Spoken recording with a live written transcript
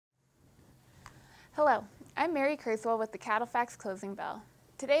Hello, I'm Mary Kurzweil with the CattleFax Closing Bell.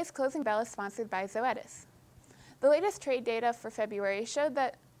 Today's Closing Bell is sponsored by Zoetis. The latest trade data for February showed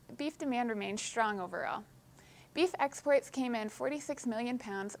that beef demand remains strong overall. Beef exports came in 46 million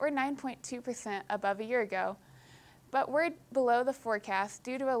pounds, or 9.2% above a year ago, but were below the forecast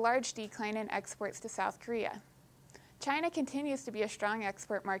due to a large decline in exports to South Korea. China continues to be a strong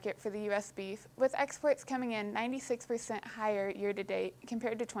export market for the U.S. beef, with exports coming in 96% higher year-to-date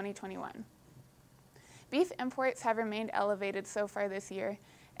compared to 2021. Beef imports have remained elevated so far this year,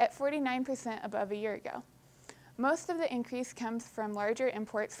 at 49% above a year ago. Most of the increase comes from larger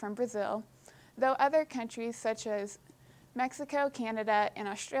imports from Brazil, though other countries such as Mexico, Canada, and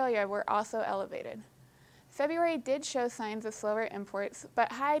Australia were also elevated. February did show signs of slower imports,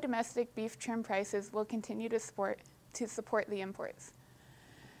 but high domestic beef trim prices will continue to support the imports.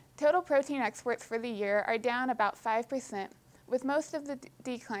 Total protein exports for the year are down about 5%, with most of the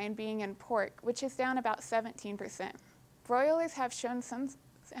decline being in pork, which is down about 17%. Broilers have shown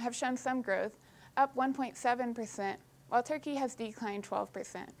some growth, up 1.7%, while turkey has declined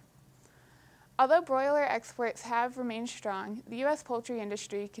 12%. Although broiler exports have remained strong, the U.S. poultry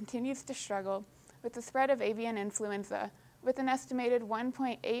industry continues to struggle with the spread of avian influenza, with an estimated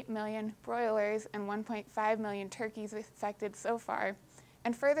 1.8 million broilers and 1.5 million turkeys affected so far,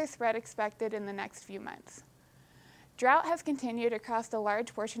 and further spread expected in the next few months. Drought has continued across a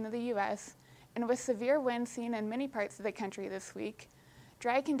large portion of the U.S., and with severe winds seen in many parts of the country this week,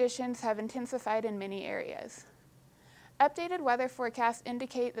 dry conditions have intensified in many areas. Updated weather forecasts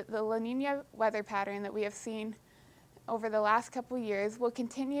indicate that the La Niña weather pattern that we have seen over the last couple years will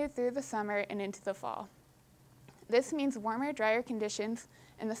continue through the summer and into the fall. This means warmer, drier conditions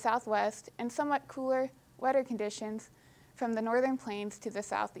in the southwest and somewhat cooler, wetter conditions from the northern plains to the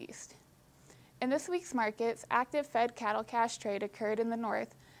southeast. In this week's markets, active fed cattle cash trade occurred in the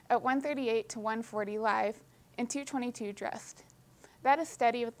north at 138 to 140 live and 222 dressed. That is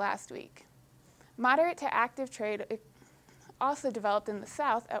steady with last week. Moderate to active trade also developed in the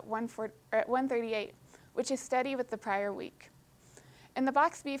south at 138, which is steady with the prior week. In the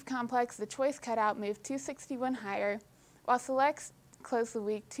boxed beef complex, the choice cutout moved 261 higher, while selects closed the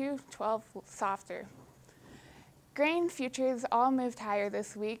week 212 softer. Grain futures all moved higher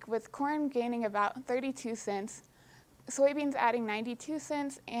this week, with corn gaining about 32 cents, soybeans adding 92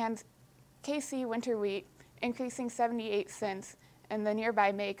 cents, and KC winter wheat increasing 78 cents in the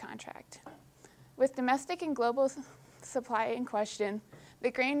nearby May contract. With domestic and global supply in question, the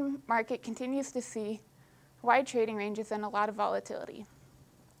grain market continues to see wide trading ranges and a lot of volatility.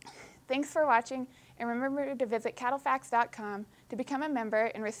 Thanks for watching, and remember to visit CattleFax.com to become a member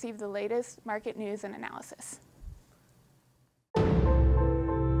and receive the latest market news and analysis.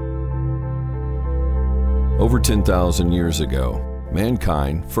 Over 10,000 years ago,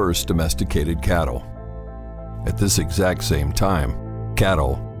 mankind first domesticated cattle. At this exact same time,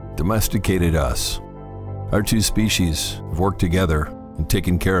 cattle domesticated us. Our two species have worked together and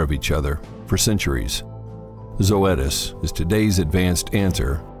taken care of each other for centuries. Zoetis is today's advanced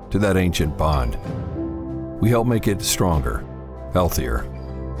answer to that ancient bond. We help make it stronger, healthier,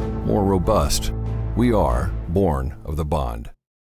 more robust. We are born of the bond.